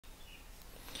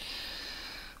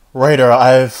Raider,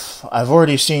 I've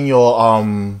already seen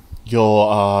your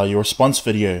response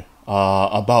video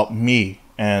about me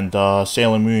and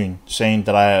Sailor Moon saying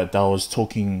that was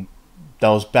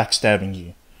backstabbing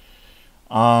you.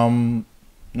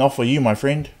 Not for you, my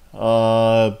friend.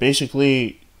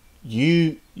 Basically,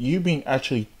 you been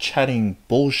actually chatting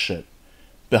bullshit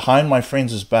behind my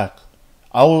friends' back.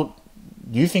 I will.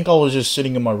 You think I was just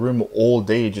sitting in my room all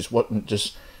day, just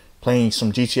playing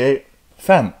some GTA?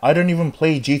 Fam, I don't even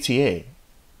play GTA.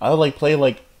 I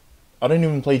don't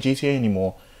even play GTA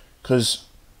anymore, cause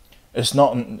it's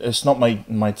not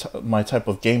my type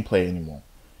of gameplay anymore.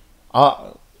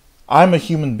 I I'm a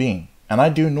human being and I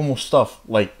do normal stuff.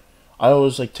 Like I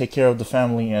always like take care of the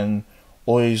family and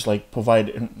always like provide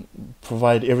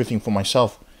everything for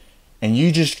myself. And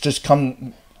you just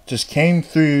came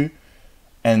through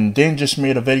and then just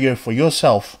made a video for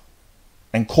yourself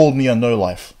and called me a no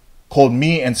life. Called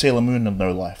me and Sailor Moon a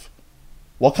no life.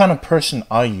 What kind of person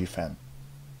are you, fam?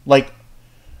 Like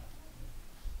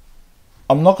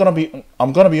I'm gonna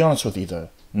be honest with you though.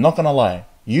 I'm not gonna lie.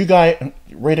 You guy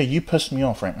Raider, you pissed me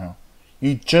off right now.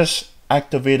 You just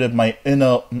activated my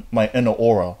inner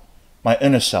aura, my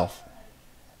inner self.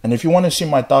 And if you want to see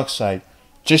my dark side,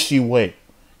 just you wait.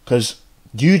 Cause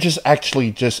you just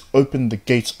actually just opened the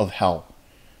gates of hell.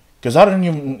 Cause I don't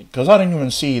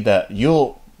even see that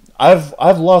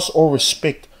I've lost all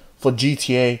respect for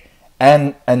GTA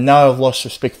and now I've lost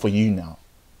respect for you now.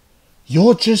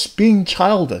 You're just being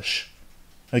childish.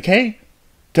 Okay?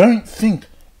 Don't think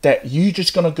that you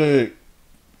just gonna go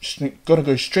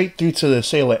straight through to the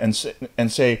sailor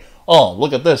and say, oh,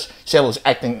 look at this, Sailor's a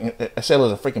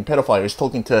freaking pedophile, he's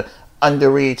talking to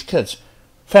underage kids.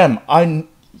 Fam,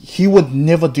 he would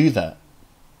never do that.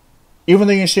 Even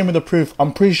though you sent me the proof,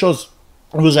 I'm pretty sure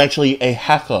it was actually a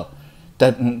hacker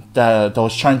that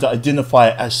was trying to identify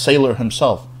as Sailor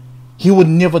himself. He would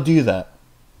never do that.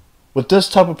 With this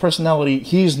type of personality,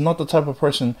 he's not the type of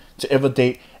person to ever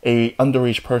date a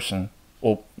underage person,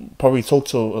 or probably talk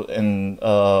to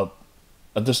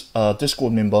a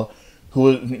Discord member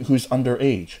who's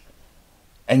underage.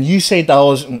 And you say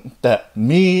that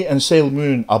me and Sailor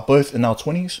Moon are both in our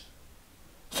 20s?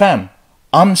 Fam,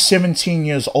 I'm 17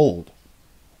 years old,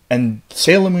 and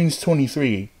Sailor Moon's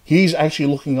 23. He's actually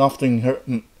looking after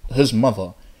his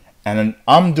mother, and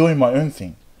I'm doing my own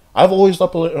thing. I've always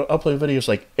upload videos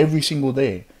like every single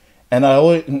day, and I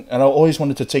always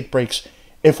wanted to take breaks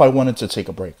if I wanted to take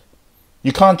a break.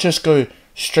 You can't just go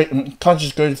straight. You can't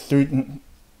just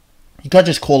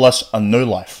call us a no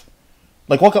life.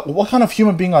 Like what kind of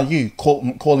human being are you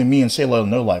calling me and Sailor a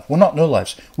no life? We're not no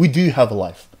lives. We do have a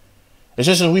life. It's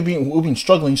just that we've been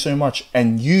struggling so much,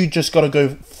 and you just gotta go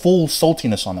full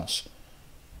saltiness on us.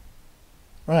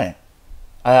 Right?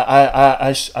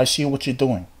 I see what you're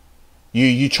doing.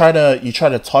 You try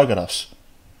to target us.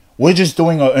 We're just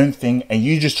doing our own thing, and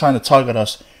you just trying to target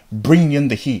us, bring in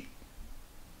the heat.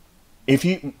 If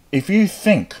you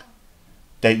think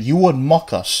that you would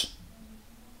mock us,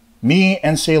 me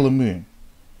and Sailor Moon,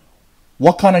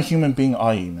 what kind of human being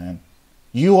are you, man?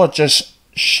 You are just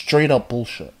straight up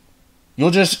bullshit.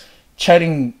 You're just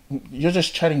chatting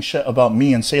shit about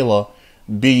me and Sailor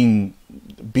being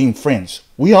friends.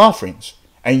 We are friends,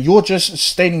 and you're just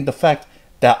stating the fact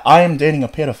that I am dating a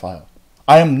pedophile.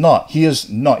 I am not. He is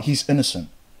not. He's innocent.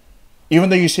 Even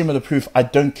though you see me the proof, I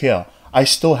don't care. I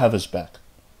still have his back.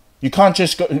 You can't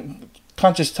just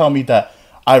tell me that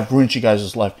I've ruined you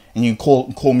guys' life, and you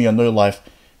call me a no life,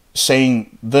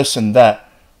 saying this and that,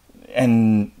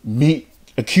 and me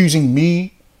accusing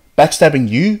me, backstabbing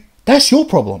you. That's your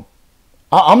problem.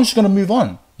 I'm just gonna move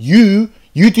on. You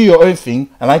do your own thing,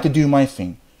 and I could do my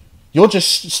thing. You're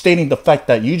just stating the fact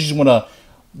that you just wanna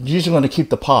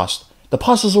keep the past. The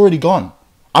past is already gone.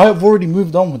 I've already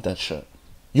moved on with that shit.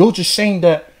 You're just saying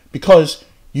that because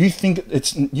you think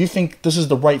this is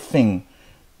the right thing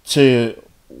to.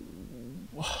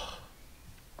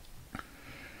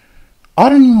 I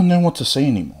don't even know what to say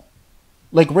anymore.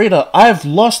 Like Raider, I've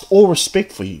lost all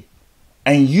respect for you,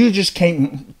 and you just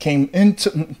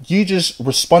you just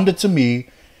responded to me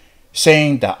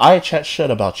saying that I chat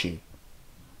shit about you.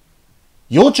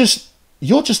 You're just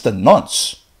a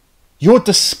nonce. You're a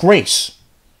disgrace.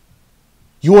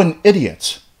 You're an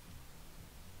idiot.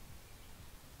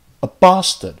 A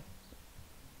bastard.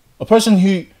 A person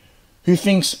who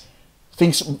thinks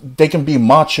they can be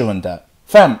macho and that.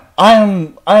 Fam, I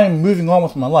am moving on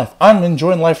with my life. I'm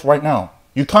enjoying life right now.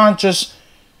 You can't just,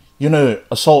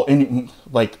 assault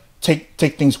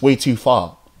take things way too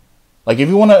far. Like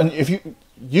if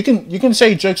you can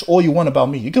say jokes all you want about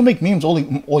me. You can make memes all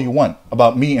you want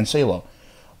about me and Sailor.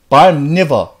 But I'm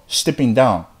never stepping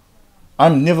down.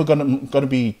 I'm never gonna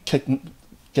be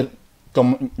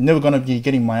never gonna be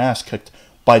getting my ass kicked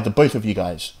by the both of you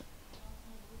guys.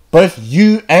 Both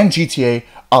you and GTA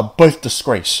are both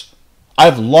disgrace.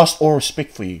 I've lost all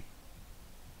respect for you.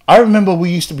 I remember we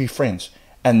used to be friends,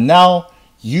 and now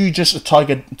you just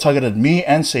targeted me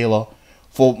and Sailor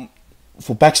for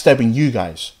backstabbing you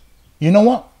guys. You know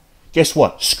what? Guess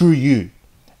what? Screw you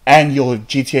and your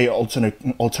GTA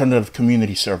alternative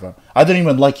community server. I don't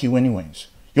even like you anyways.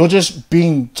 You're just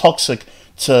being toxic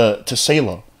to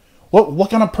Sailor. What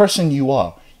kind of person you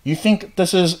are? You think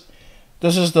this is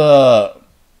the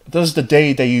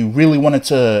day that you really wanted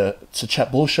to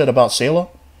chat bullshit about Sailor?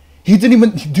 He didn't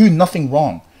even do nothing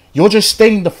wrong. You're just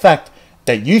stating the fact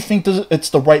that you think it's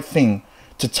the right thing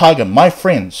to target my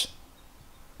friends.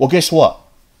 Well, guess what?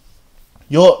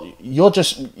 You're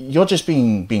just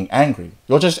being angry.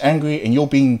 You're just angry, and you're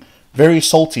being very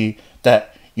salty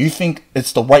that you think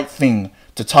it's the right thing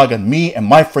to target me and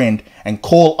my friend and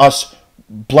call us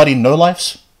bloody no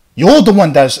lives. You're the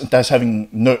one that's having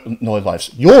no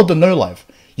lives. You're the no life.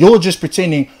 You're just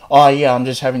pretending. Oh yeah, I'm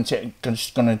just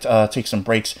gonna take some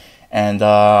breaks, and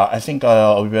I think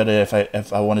I'll be better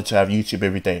if I wanted to have YouTube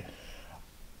every day.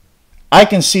 I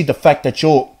can see the fact that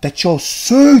you're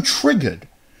so triggered.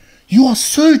 You are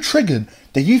so triggered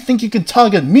that you think you can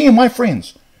target me and my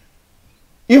friends,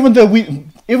 even though we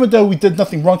did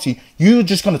nothing wrong to you. You're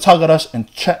just gonna target us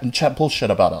and chat bullshit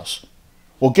about us.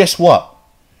 Well, guess what?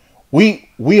 We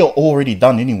are already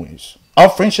done anyways. Our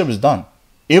friendship is done.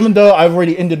 Even though I've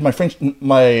already ended my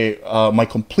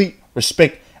complete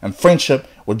respect and friendship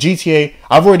with GTA,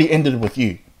 I've already ended with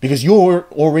you because you're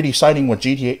already siding with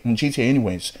GTA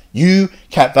anyways. You,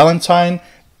 Cat Valentine,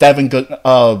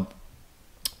 Dawn,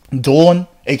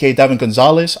 aka Davin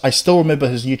Gonzalez. I still remember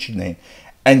his YouTube name,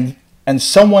 and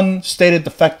someone stated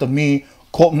the fact of me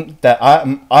that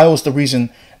I was the reason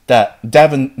that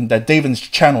Davin's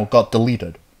channel got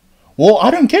deleted. Well,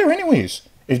 I don't care anyways.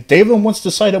 If Davin wants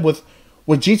to side up with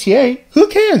GTA, who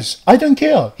cares? I don't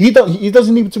care. He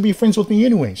doesn't need to be friends with me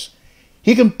anyways.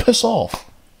 He can piss off.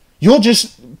 You're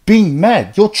just being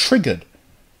mad. You're triggered.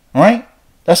 All right?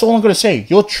 That's all I'm gonna say.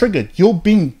 You're triggered.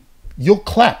 You're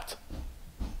clapped.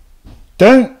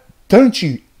 Don't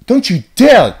you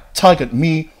dare target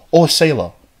me or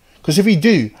Sailor. Because if you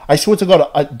do, I swear to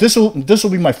God, this will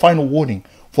be my final warning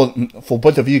for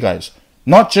both of you guys.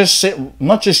 Not just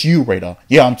you, Raider.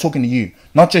 Yeah, I'm talking to you.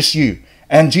 Not just you.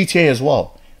 And GTA as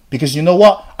well. Because you know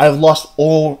what? I've lost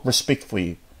all respect for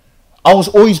you. I was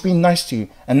always being nice to you,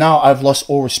 and now I've lost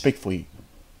all respect for you.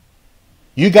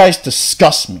 You guys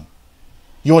disgust me.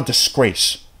 You're a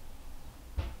disgrace.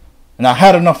 And I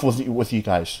had enough with you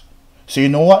guys. So you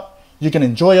know what? You can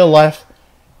enjoy your life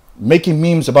making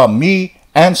memes about me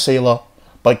and Sailor.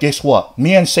 But guess what?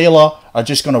 Me and Sailor are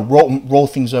just going to roll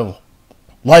things over.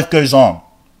 Life goes on.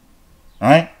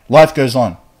 Alright? Life goes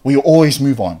on. We always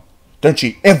move on. Don't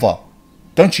you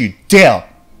dare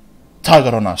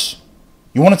target on us.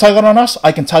 You want to target on us?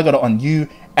 I can target on you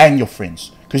and your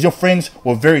friends. Because your friends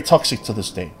were very toxic to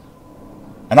this day.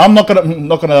 And I'm not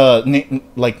gonna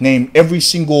name every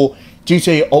single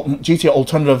GTA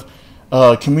alternative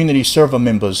community server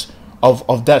members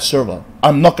of that server.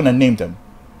 I'm not gonna name them.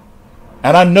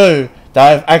 And I know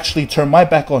that I've actually turned my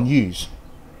back on yous.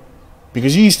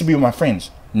 Because you used to be my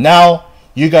friends. Now,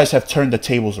 you guys have turned the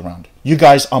tables around. You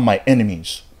guys are my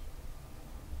enemies.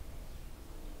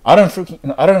 I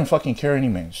don't fucking care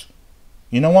anyways.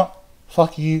 You know what?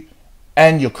 Fuck you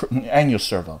and your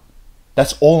server.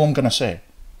 That's all I'm gonna say.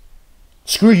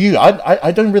 Screw you.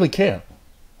 I don't really care.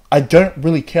 I don't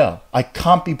really care. I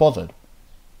can't be bothered.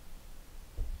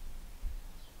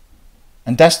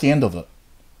 And that's the end of it.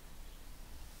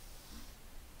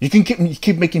 You can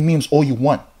keep making memes all you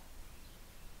want.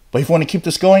 But if you want to keep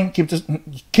this going, keep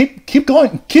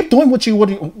going. Keep doing what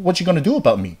you're gonna do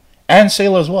about me and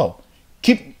Sailor as well.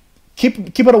 Keep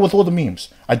it up with all the memes.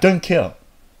 I don't care.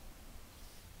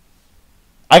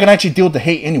 I can actually deal with the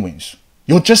hate anyways.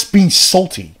 You're just being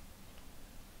salty.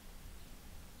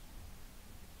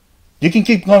 You can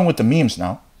keep going with the memes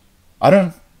now. I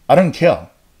don't care.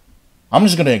 I'm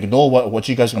just gonna ignore what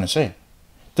you guys are gonna say.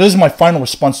 This is my final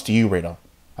response to you, Raider.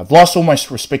 I've lost all my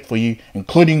respect for you,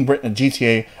 including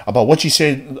GTA, about what you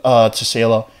said to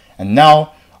Sailor, and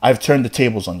now I've turned the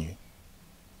tables on you.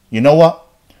 You know what?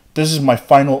 This is my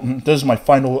final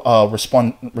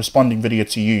responding video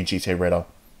to you, GTA Raider,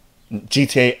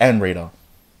 GTA and Raider.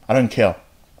 I don't care.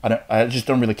 I just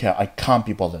don't really care. I can't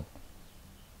be bothered.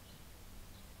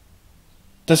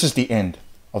 This is the end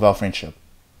of our friendship.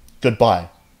 Goodbye,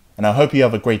 and I hope you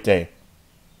have a great day.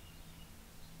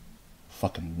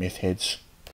 Fucking myth heads.